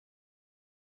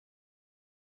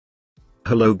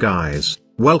Hello guys,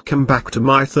 welcome back to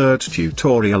my third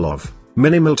tutorial of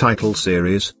Minimal Title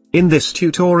series. In this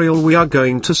tutorial we are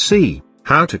going to see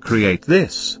how to create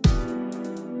this.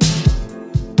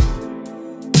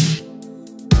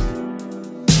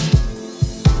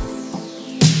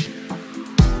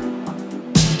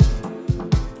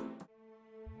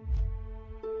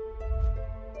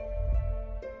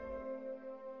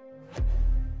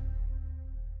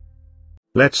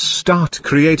 Let's start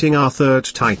creating our third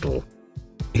title.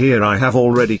 Here I have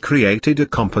already created a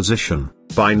composition,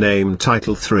 by name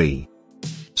title 3.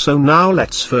 So now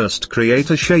let's first create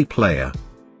a shape layer.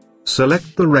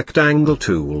 Select the rectangle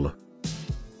tool.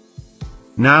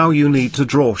 Now you need to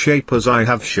draw shape as I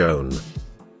have shown.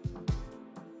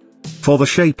 For the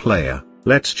shape layer,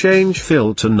 let's change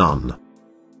fill to none.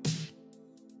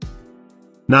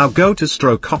 Now go to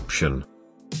stroke option.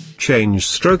 Change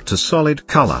stroke to solid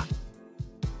color.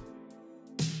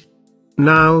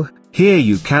 Now, here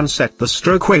you can set the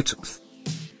stroke width.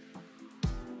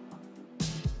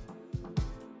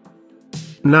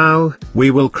 Now, we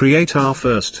will create our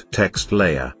first text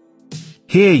layer.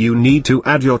 Here you need to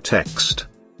add your text.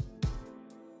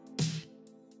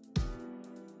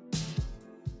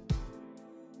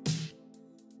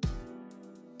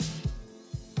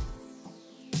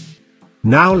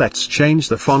 Now let's change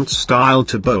the font style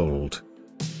to bold.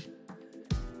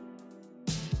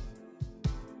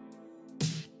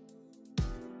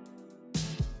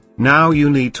 Now you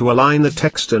need to align the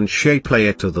text and shape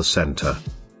layer to the center.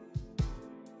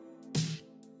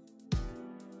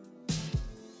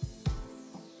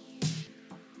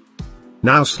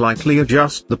 Now slightly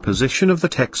adjust the position of the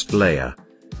text layer.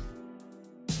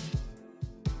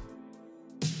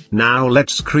 Now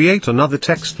let's create another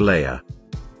text layer.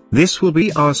 This will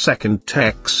be our second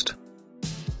text.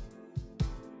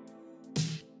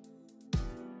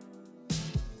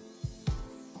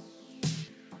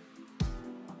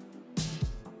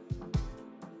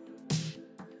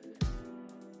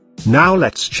 Now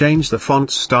let's change the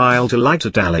font style to light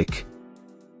italic.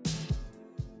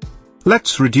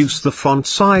 Let's reduce the font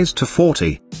size to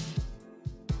 40.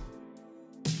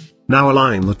 Now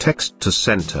align the text to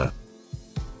center.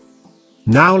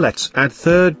 Now let's add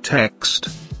third text.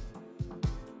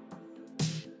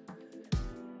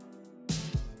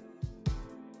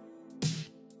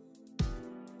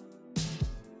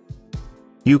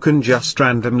 You can just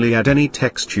randomly add any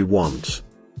text you want.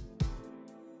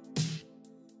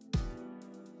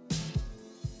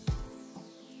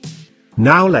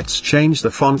 Now let's change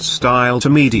the font style to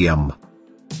medium.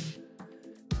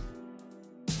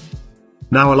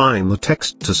 Now align the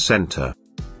text to center.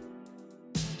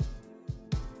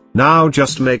 Now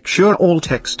just make sure all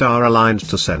text are aligned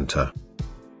to center.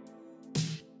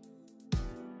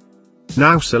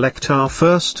 Now select our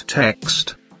first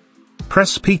text.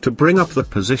 Press P to bring up the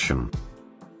position.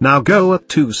 Now go at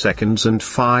 2 seconds and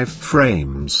 5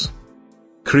 frames.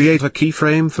 Create a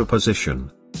keyframe for position.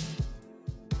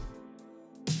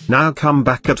 Now come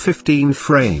back at 15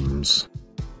 frames.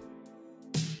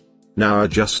 Now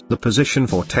adjust the position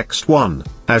for text 1,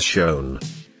 as shown.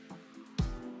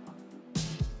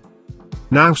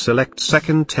 Now select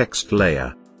second text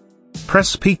layer.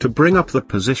 Press P to bring up the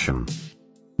position.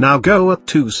 Now go at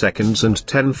 2 seconds and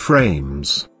 10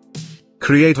 frames.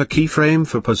 Create a keyframe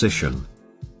for position.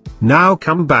 Now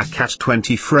come back at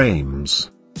 20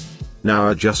 frames. Now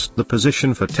adjust the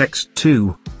position for text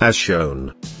 2, as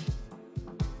shown.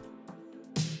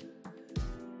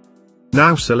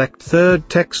 Now select third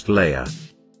text layer.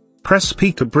 Press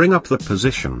P to bring up the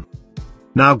position.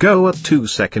 Now go at 2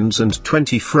 seconds and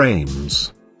 20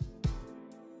 frames.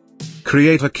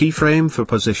 Create a keyframe for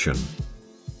position.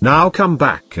 Now come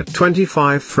back at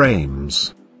 25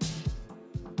 frames.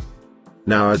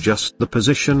 Now adjust the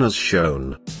position as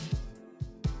shown.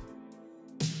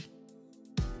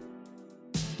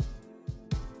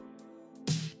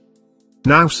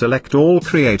 Now select all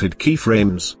created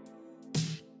keyframes.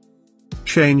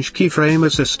 Change keyframe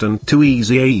assistant to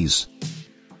easy ease.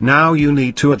 Now you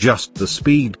need to adjust the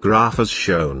speed graph as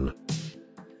shown.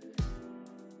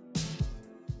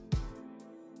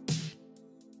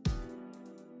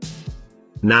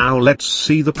 Now let's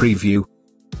see the preview.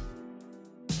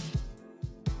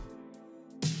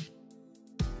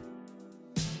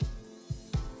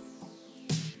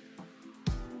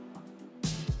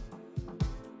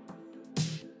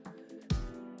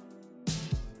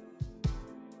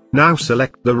 Now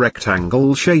select the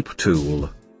rectangle shape tool.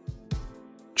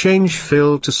 Change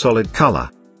fill to solid color.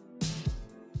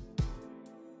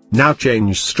 Now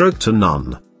change stroke to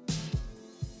none.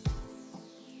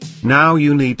 Now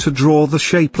you need to draw the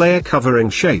shape layer covering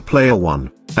shape layer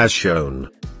 1, as shown.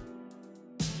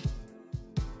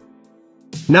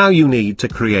 Now you need to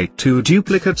create 2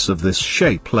 duplicates of this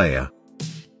shape layer.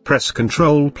 Press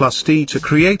Ctrl+D to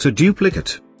create a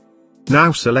duplicate.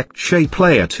 Now select shape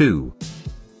layer 2.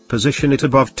 Position it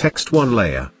above text 1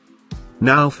 layer.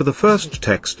 Now for the first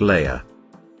text layer.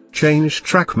 Change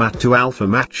track matte to alpha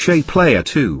matte shape layer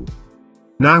 2.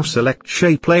 Now select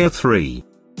shape layer 3.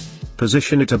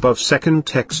 Position it above second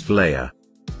text layer.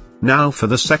 Now for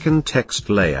the second text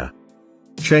layer.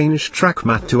 Change track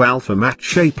matte to alpha matte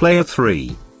shape layer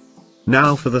 3.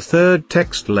 Now for the third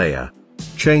text layer.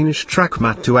 Change track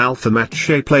matte to alpha matte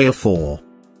shape layer 4.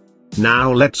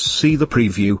 Now let's see the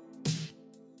preview.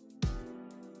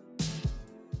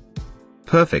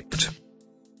 Perfect.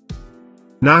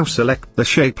 Now select the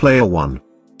shape layer 1.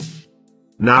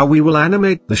 Now we will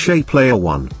animate the shape layer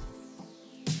 1.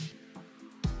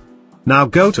 Now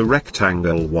go to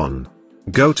rectangle 1.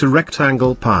 Go to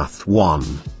rectangle path 1.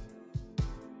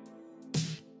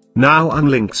 Now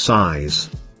unlink size.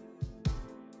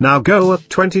 Now go up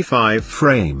 25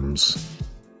 frames.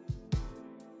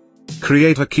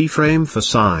 Create a keyframe for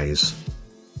size.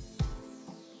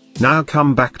 Now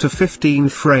come back to 15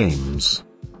 frames.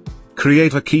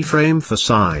 Create a keyframe for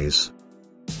size.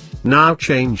 Now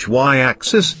change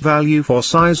y-axis value for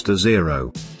size to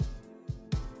 0.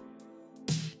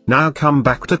 Now come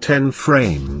back to 10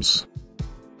 frames.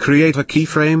 Create a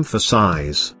keyframe for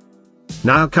size.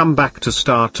 Now come back to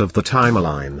start of the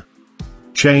timeline.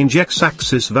 Change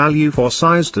x-axis value for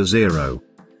size to 0.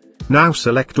 Now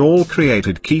select all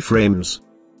created keyframes.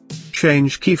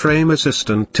 Change keyframe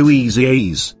assistant to easy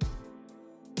ease.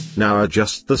 Now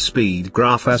adjust the speed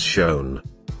graph as shown.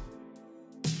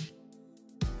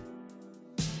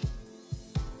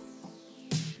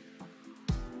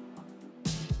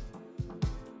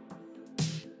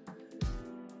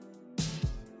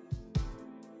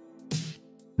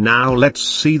 Now let's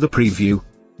see the preview.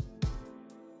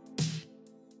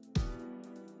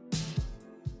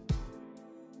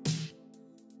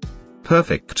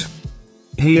 Perfect.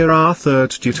 Here our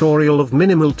third tutorial of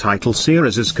minimal title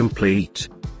series is complete.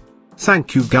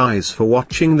 Thank you guys for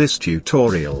watching this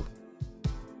tutorial.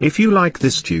 If you like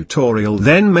this tutorial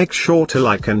then make sure to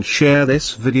like and share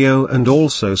this video and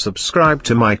also subscribe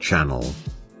to my channel.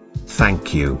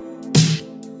 Thank you.